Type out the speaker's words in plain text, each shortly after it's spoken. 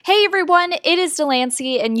everyone, it is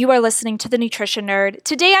Delancey and you are listening to The Nutrition Nerd.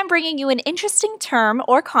 Today I'm bringing you an interesting term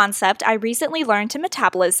or concept I recently learned in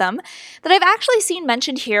metabolism that I've actually seen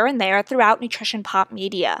mentioned here and there throughout nutrition pop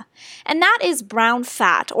media. And that is brown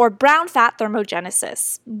fat, or brown fat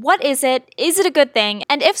thermogenesis. What is it? Is it a good thing?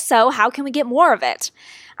 And if so, how can we get more of it?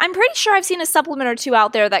 I'm pretty sure I've seen a supplement or two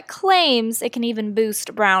out there that claims it can even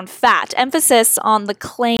boost brown fat. Emphasis on the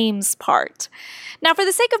claims part. Now, for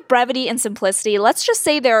the sake of brevity and simplicity, let's just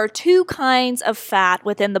say there are two kinds of fat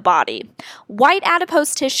within the body: white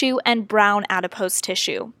adipose tissue and brown adipose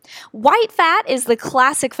tissue. White fat is the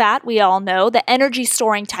classic fat we all know, the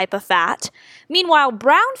energy-storing type of fat. Meanwhile,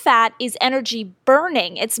 brown fat is energy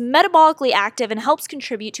burning. It's metabolically active and helps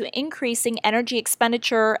contribute to increasing energy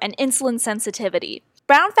expenditure and insulin sensitivity.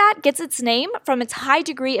 Brown fat gets its name from its high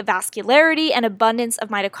degree of vascularity and abundance of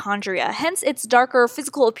mitochondria, hence its darker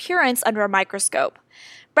physical appearance under a microscope.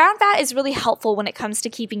 Brown fat is really helpful when it comes to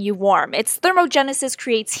keeping you warm. Its thermogenesis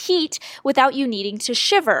creates heat without you needing to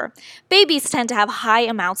shiver. Babies tend to have high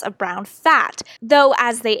amounts of brown fat, though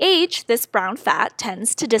as they age, this brown fat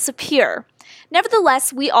tends to disappear.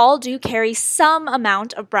 Nevertheless, we all do carry some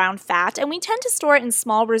amount of brown fat, and we tend to store it in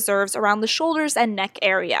small reserves around the shoulders and neck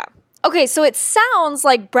area. Okay, so it sounds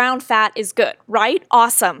like brown fat is good, right?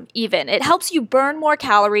 Awesome, even. It helps you burn more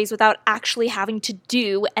calories without actually having to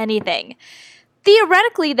do anything.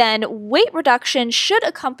 Theoretically, then, weight reduction should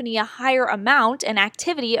accompany a higher amount and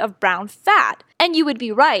activity of brown fat. And you would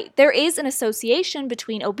be right, there is an association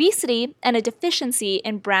between obesity and a deficiency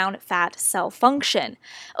in brown fat cell function.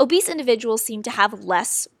 Obese individuals seem to have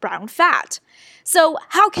less brown fat. So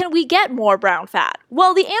how can we get more brown fat?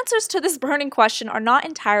 Well, the answers to this burning question are not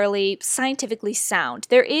entirely scientifically sound.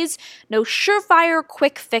 There is no surefire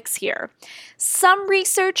quick fix here. Some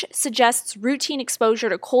research suggests routine exposure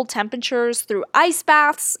to cold temperatures through ice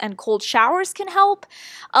baths and cold showers can help.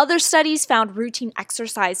 Other studies found routine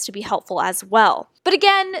exercise to be helpful as well. But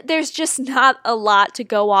again, there's just not a lot to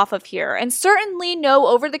go off of here, and certainly no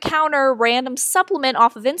over-the-counter random supplement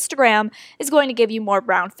off of Instagram is going to give you more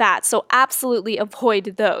brown fat, so absolutely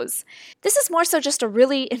avoid those. This is more so just a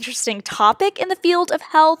really interesting topic in the field of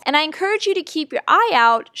health, and I encourage you to keep your eye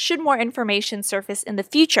out should more information surface in the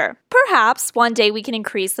future. Perhaps one day we can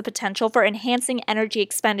increase the potential for enhancing energy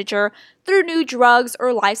expenditure through new drugs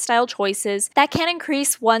or lifestyle choices that can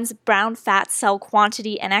increase one's brown fat cell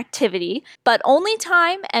quantity and activity, but only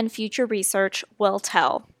time and future research will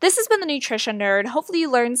tell. This has been the Nutrition Nerd. Hopefully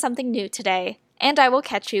you learned something new today, and I will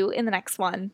catch you in the next one.